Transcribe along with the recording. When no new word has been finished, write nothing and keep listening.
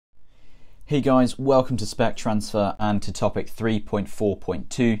Hey guys, welcome to Spec Transfer and to topic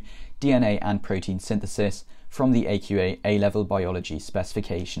 3.4.2, DNA and protein synthesis from the AQA A-Level Biology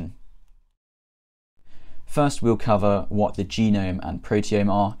specification. First we'll cover what the genome and proteome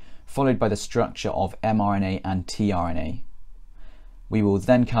are, followed by the structure of mRNA and tRNA. We will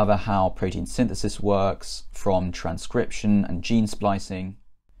then cover how protein synthesis works from transcription and gene splicing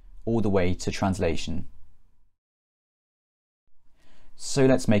all the way to translation. So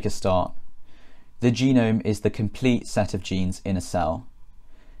let's make a start. The genome is the complete set of genes in a cell.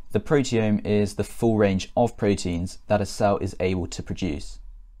 The proteome is the full range of proteins that a cell is able to produce.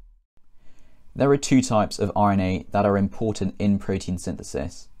 There are two types of RNA that are important in protein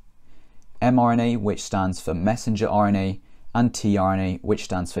synthesis: mRNA, which stands for messenger RNA, and tRNA, which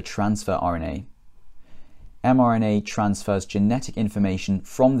stands for transfer RNA. mRNA transfers genetic information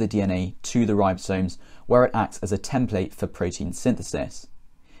from the DNA to the ribosomes, where it acts as a template for protein synthesis.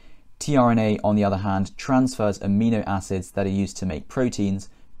 tRNA, on the other hand, transfers amino acids that are used to make proteins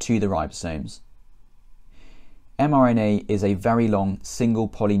to the ribosomes. mRNA is a very long single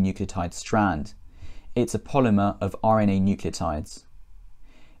polynucleotide strand. It's a polymer of RNA nucleotides.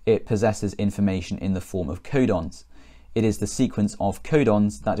 It possesses information in the form of codons. It is the sequence of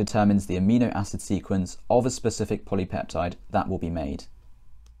codons that determines the amino acid sequence of a specific polypeptide that will be made.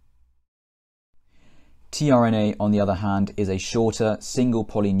 tRNA, on the other hand, is a shorter single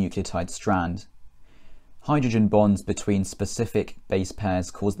polynucleotide strand. Hydrogen bonds between specific base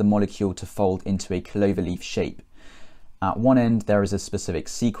pairs cause the molecule to fold into a cloverleaf shape. At one end there is a specific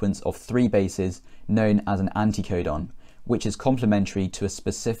sequence of 3 bases known as an anticodon, which is complementary to a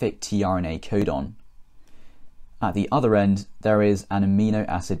specific tRNA codon. At the other end there is an amino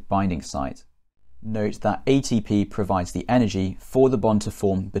acid binding site. Note that ATP provides the energy for the bond to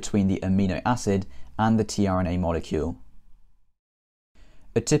form between the amino acid and the tRNA molecule.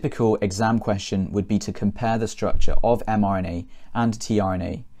 A typical exam question would be to compare the structure of mRNA and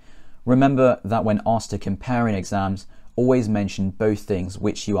tRNA. Remember that when asked to compare in exams, always mention both things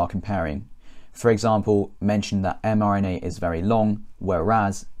which you are comparing. For example, mention that mRNA is very long,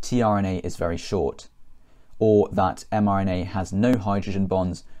 whereas tRNA is very short. Or that mRNA has no hydrogen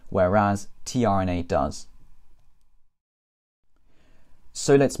bonds, whereas tRNA does.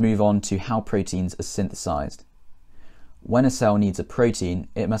 So let's move on to how proteins are synthesized. When a cell needs a protein,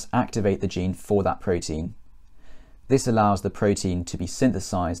 it must activate the gene for that protein. This allows the protein to be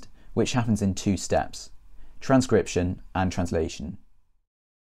synthesized, which happens in 2 steps: transcription and translation.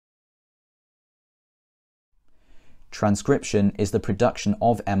 Transcription is the production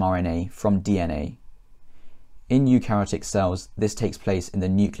of mRNA from DNA. In eukaryotic cells, this takes place in the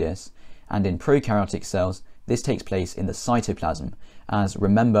nucleus, and in prokaryotic cells, this takes place in the cytoplasm, as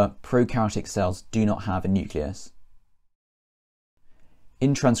remember, prokaryotic cells do not have a nucleus.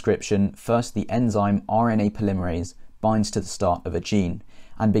 In transcription, first the enzyme RNA polymerase binds to the start of a gene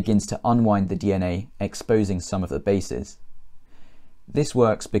and begins to unwind the DNA, exposing some of the bases. This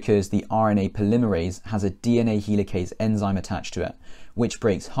works because the RNA polymerase has a DNA helicase enzyme attached to it, which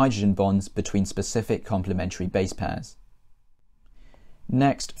breaks hydrogen bonds between specific complementary base pairs.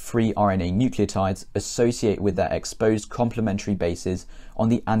 Next, free RNA nucleotides associate with their exposed complementary bases on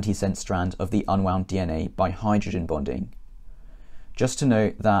the antisense strand of the unwound DNA by hydrogen bonding. Just to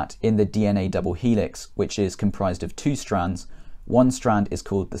note that in the DNA double helix, which is comprised of 2 strands, one strand is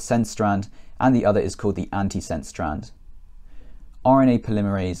called the sense strand and the other is called the antisense strand. RNA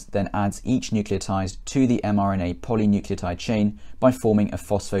polymerase then adds each nucleotide to the mRNA polynucleotide chain by forming a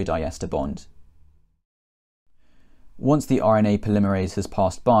phosphodiester bond. Once the RNA polymerase has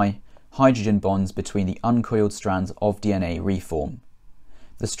passed by, hydrogen bonds between the uncoiled strands of DNA reform.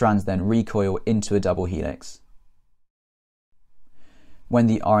 The strands then recoil into a double helix. When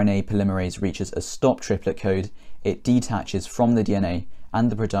the RNA polymerase reaches a stop triplet code, it detaches from the DNA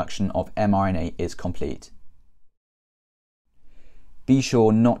and the production of mRNA is complete. Be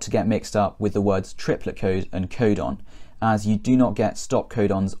sure not to get mixed up with the words triplet code and codon, as you do not get stop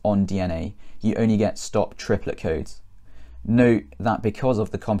codons on DNA, you only get stop triplet codes. Note that because of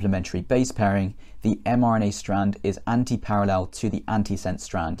the complementary base pairing, the mRNA strand is anti-parallel to the antisense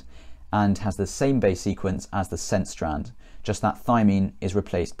strand and has the same base sequence as the sense strand, just that thymine is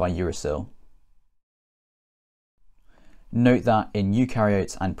replaced by uracil. Note that in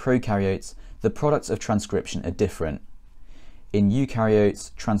eukaryotes and prokaryotes, the products of transcription are different. In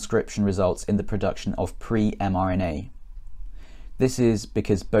eukaryotes, transcription results in the production of pre-mRNA. This is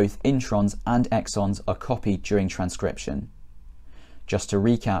because both introns and exons are copied during transcription. Just to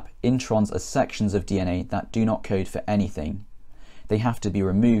recap, introns are sections of DNA that do not code for anything. They have to be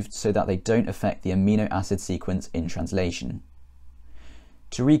removed so that they don't affect the amino acid sequence in translation.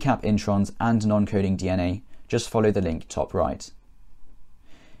 To recap introns and non-coding DNA, just follow the link top right.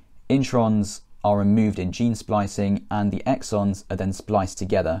 Introns are removed in gene splicing and the exons are then spliced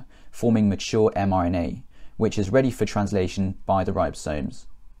together, forming mature mRNA, which is ready for translation by the ribosomes.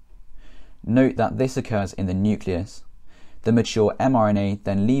 Note that this occurs in the nucleus. The mature mRNA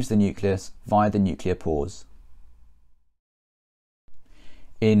then leaves the nucleus via the nuclear pores.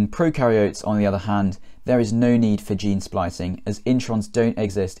 In prokaryotes, on the other hand, there is no need for gene splicing as introns don't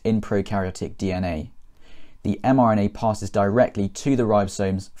exist in prokaryotic DNA. The mRNA passes directly to the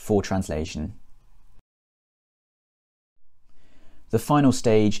ribosomes for translation. The final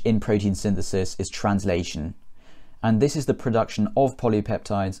stage in protein synthesis is translation, and this is the production of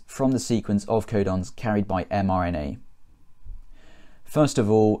polypeptides from the sequence of codons carried by mRNA. First of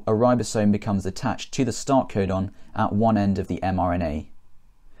all, a ribosome becomes attached to the start codon at one end of the mRNA.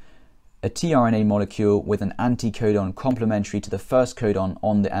 A tRNA molecule with an anticodon complementary to the first codon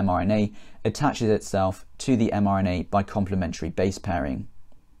on the mRNA attaches itself to the mRNA by complementary base pairing.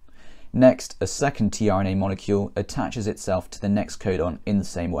 Next, a second tRNA molecule attaches itself to the next codon in the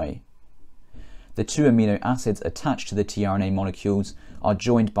same way. The two amino acids attached to the tRNA molecules are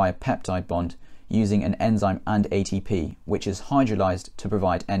joined by a peptide bond using an enzyme and ATP, which is hydrolyzed to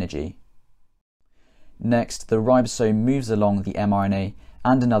provide energy. Next, the ribosome moves along the mRNA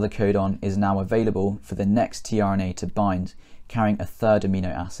and another codon is now available for the next tRNA to bind, carrying a third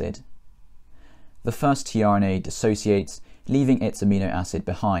amino acid. The first tRNA dissociates, leaving its amino acid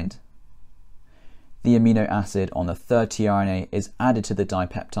behind. The amino acid on the third tRNA is added to the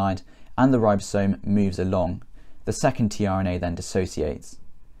dipeptide and the ribosome moves along. The second tRNA then dissociates.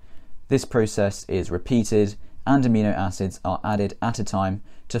 This process is repeated and amino acids are added at a time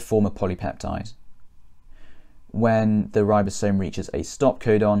to form a polypeptide. When the ribosome reaches a stop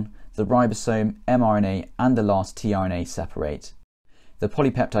codon, the ribosome, mRNA and the last tRNA separate. The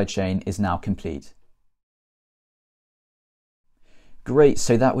polypeptide chain is now complete. Great,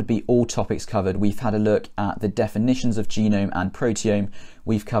 so that would be all topics covered. We've had a look at the definitions of genome and proteome.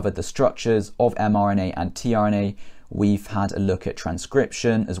 We've covered the structures of mRNA and tRNA. We've had a look at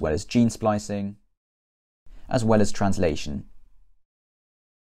transcription as well as gene splicing, as well as translation.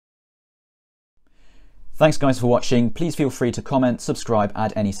 Thanks guys for watching. Please feel free to comment, subscribe,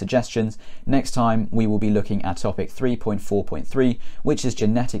 add any suggestions. Next time we will be looking at topic 3.4.3, which is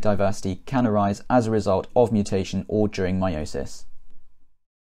genetic diversity can arise as a result of mutation or during meiosis.